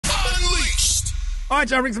All right,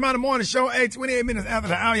 y'all, Rick's Smiley Morning Show, 28 minutes after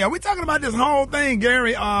the hour. Yeah, we're talking about this whole thing,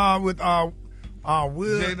 Gary, with Will.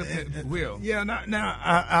 Jada Will.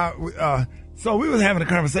 Yeah, so we was having a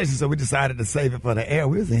conversation, so we decided to save it for the air.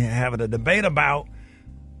 We was having a debate about,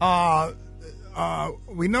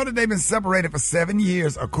 we know that they've been separated for 7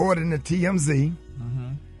 years, according to TMZ.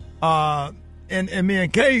 Mm-hmm. And me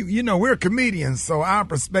and Kay, you know, we're comedians, so our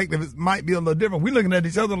perspective might be a little different. We're looking at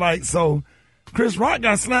each other like, so Chris Rock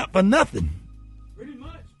got slapped for nothing. Pretty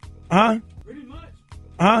much. Huh? Pretty much.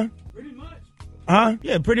 Huh? Pretty much. Huh?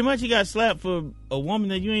 Yeah, pretty much he got slapped for a woman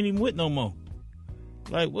that you ain't even with no more.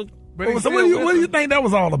 Like, what? So what do you think that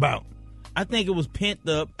was all about? I think it was pent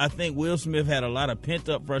up. I think Will Smith had a lot of pent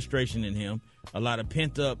up frustration in him, a lot of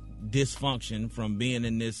pent up dysfunction from being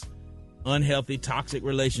in this unhealthy, toxic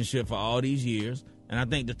relationship for all these years. And I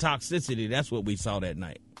think the toxicity, that's what we saw that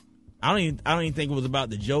night. I don't even think it was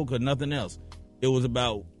about the joke or nothing else. It was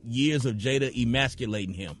about years of Jada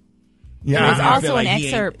emasculating him. Yeah, there was also an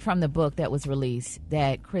excerpt from the book that was released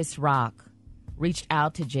that Chris Rock reached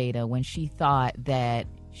out to Jada when she thought that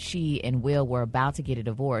she and Will were about to get a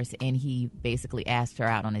divorce, and he basically asked her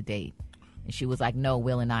out on a date. And she was like, no,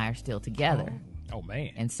 Will and I are still together. Oh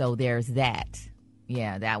man. And so there's that.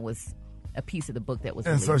 Yeah, that was a piece of the book that was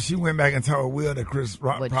released. And so she went back and told Will that Chris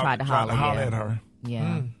Rock tried to holler at her.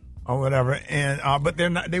 Yeah. Or whatever. And but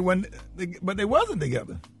they wasn't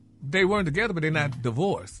together. They weren't together, but they're not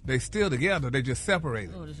divorced. They still together. They just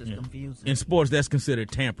separated. Oh, this is confusing. In sports, that's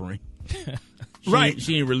considered tampering. Right.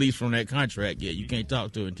 She ain't released from that contract yet. You can't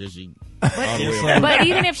talk to her until she. But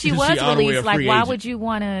even if she was released, like, why agent. would you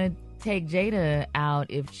want to take Jada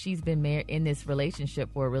out if she's been in this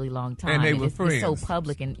relationship for a really long time? And they were friends. It's so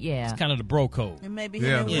public, and it's kind of the bro code. And maybe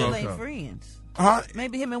him and Will ain't friends. Huh?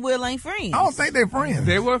 Maybe him and Will ain't friends. I don't think they're friends.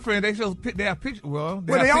 They were friends. They showed their pictures. Well,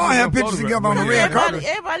 they all have pictures together on the red carpet.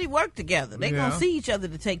 Everybody work together. They gonna see each other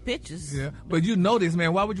to take pictures. Yeah, but you know this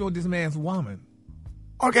man. Why would you want this man's woman?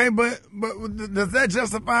 Okay, but does that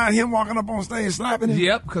justify him walking up on stage slapping him?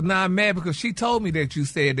 Yep, because now I'm mad because she told me that you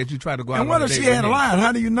said that you tried to go out. And what if she had lied?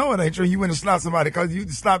 How do you know it ain't true? You went and slapped somebody because you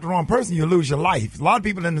slapped the wrong person, you lose your life. A lot of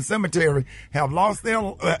people in the cemetery have lost their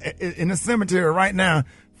in the cemetery right now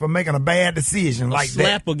for making a bad decision like that. A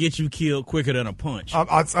slap will get you killed quicker than a punch.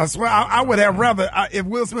 I swear, I would have rather, if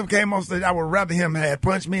Will Smith came on stage, I would rather him had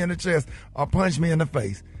punched me in the chest or punched me in the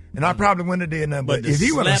face. And I probably wouldn't have did nothing. But if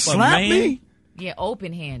he would have slapped me. Yeah,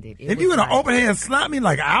 open-handed. If you would have open-hand slapped me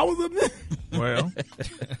like I was a man. Well.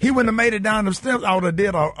 He wouldn't have made it down the steps. I would have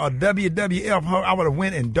did a WWF. I would have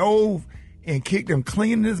went and dove and kicked him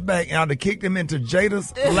clean in his back, and I'd have kicked him into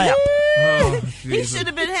Jada's lap. He should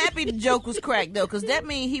have been happy the joke was cracked, though, because that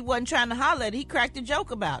means he wasn't trying to holler at her. He cracked a joke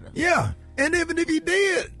about her. Yeah, and even if he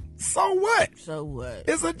did, so what? So what?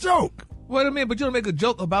 It's a joke. Wait a minute, but you don't make a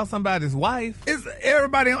joke about somebody's wife. It's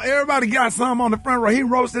everybody got some on the front row. He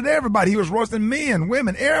roasted everybody. He was roasting men,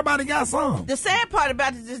 women. Everybody got some. The sad part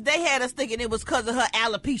about it is they had us thinking it was because of her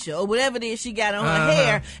alopecia or whatever it is she got on her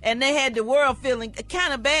hair, and they had the world feeling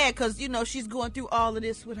kind of bad because, you know, she's going through all of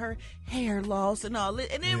this with her hair loss and all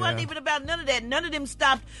it. And it wasn't even about none of that. None of them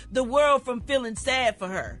stopped the world from feeling sad for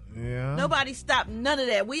her. Yeah. Nobody stopped none of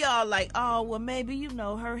that. We all like, oh, well, maybe, you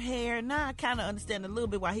know, her hair. Now I kind of understand a little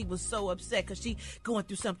bit why he was so upset, because she going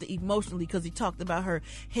through something emotionally because he talked about her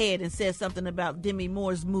head and said something about Demi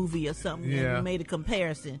Moore's movie or something. Yeah. And made a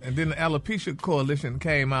comparison. And then the Alopecia Coalition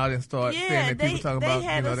came out and started saying that people talking about,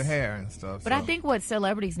 you know, the hair and stuff. But I think what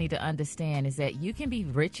celebrities need to understand is that you can be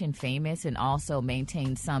rich and famous and also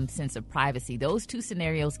maintain some sense of privacy. Those two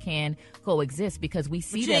scenarios can coexist because we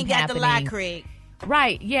see them happening. You ain't got to lie, Craig.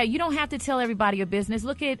 Right. Yeah, you don't have to tell everybody your business.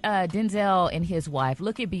 Look at Denzel and his wife.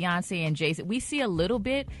 Look at Beyonce and Jay-Z. We see a little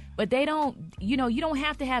bit, but they don't, you know, you don't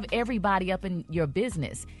have to have everybody up in your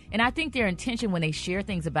business. And I think their intention when they share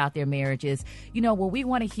things about their marriages, you know, well, we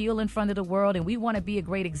want to heal in front of the world and we want to be a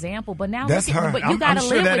great example. But now that's her. But you got to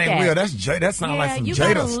live with that. Will. That sounds like some Jada stuff.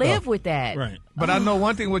 You got to live with that. Right. But I know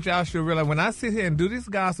one thing which y'all should realize. When I sit here and do this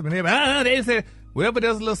gossip and everybody, they say, well, but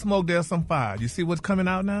there's a little smoke, there's some fire. You see what's coming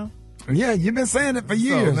out now? Yeah, you've been saying it for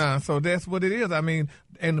years. So that's what it is. I mean,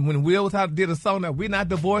 and when Will was out did a song that we're not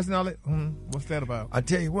divorced and all that, what's that about? I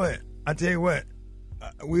tell you what,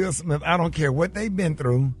 Will Smith, I don't care what they've been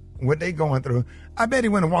through, what they going through. I bet he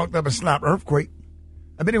went and walked up and slapped Earthquake.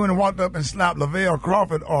 I bet he went and walked up and slapped Lavelle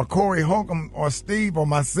Crawford or Corey Holcomb or Steve or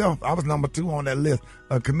myself. I was number 2 on that list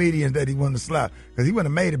of comedians that he wanted to slap because he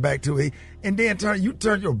wouldn't have made it back to it. And then you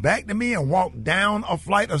turn your back to me and walk down a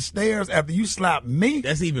flight of stairs after you slapped me.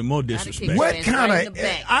 That's even more disrespect. What kind of?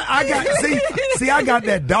 I got see. I got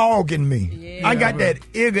that dog in me. Yeah. I got that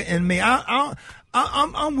igger in me.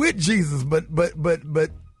 I'm with Jesus, but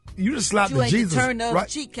You just slapped You the ain't Jesus, the turn the other right?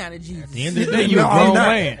 cheek kind of Jesus. At the end of the day, you No, a I'm grown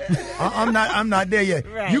not. man. I'm not there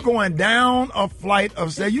yet. Right. You going down a flight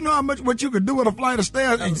of stairs. You know how much what you could do with a flight of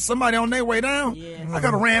stairs and somebody on their way down? Yeah. I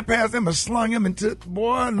could have ran past him and slung him into,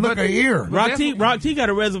 boy, look at here. Rock T got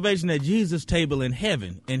a reservation at Jesus' table in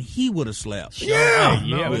heaven, and he would have slapped. Yeah.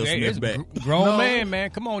 Yeah, Will hey, Smith it's back. grown man.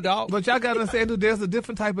 Come on, dog. But y'all got to understand, dude, there's a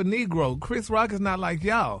different type of Negro. Chris Rock is not like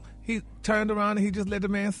y'all. He turned around and he just let the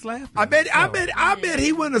man slap him. I bet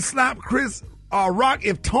he wouldn't have slapped Chris Rock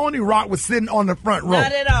if Tony Rock was sitting on the front row.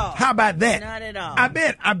 Not at all. How about that? Not at all. I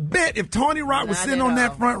bet if Tony Rock was Not sitting at on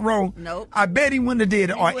that all. front row, Nope. I bet he wouldn't have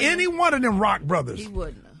did it. Or wouldn't. any one of them Rock brothers. He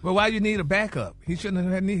wouldn't have. But why you need a backup? He shouldn't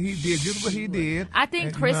have had any. He did just what he did. I think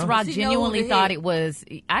And, Chris you know, Rock Does he know genuinely who thought he- it was.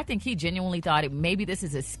 I think he genuinely thought it. Maybe this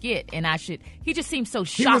is a skit, and I should. He just seemed so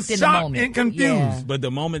He shocked was in shocked the moment and confused. Yeah. But the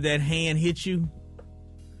moment that hand hit you,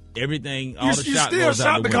 everything, all You're the shot still goes out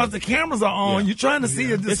shocked the because window. the cameras are on. Yeah. You're trying to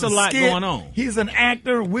see if this It's a is lot skit. going on. He's an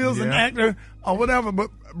actor. Will's an Yeah. actor, or whatever. But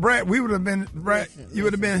Brad, you would have been. You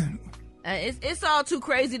would have been. It's all too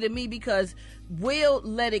crazy to me because Will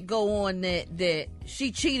let it go on that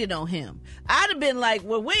she cheated on him. I'd have been like,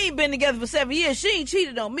 well, we ain't been together for 7 years. She ain't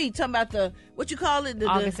cheated on me. Talking about the, what you call it?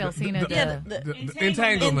 August Alsina, the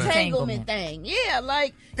entanglement. entanglement thing. Yeah,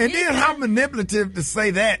 like. And then how manipulative to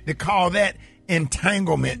say that, to call that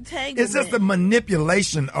entanglement. It's just a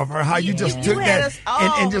manipulation of her, how you just You took had that us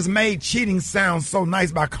all- and just made cheating sound so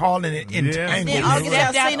nice by calling it entanglement. Then August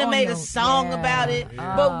Left out Alsina on made a the- song yeah. about it.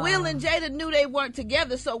 But Will and Jada knew they weren't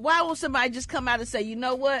together. So why won't somebody just come out and say, you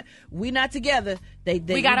know what? We not together. They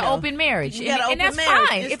We got an open marriage. We got an And open that's marriage.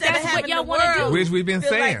 fine, if Instead of that's what having y'all the wanna do. world Which we've been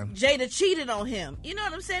feel saying. Like Jada cheated on him. You know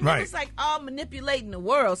what I'm saying? Right. It was like all manipulating the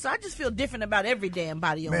world. So I just feel different about every damn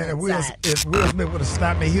body on Man, that if Will side. Smith would have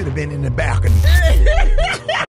stopped me, he would have been in the balcony.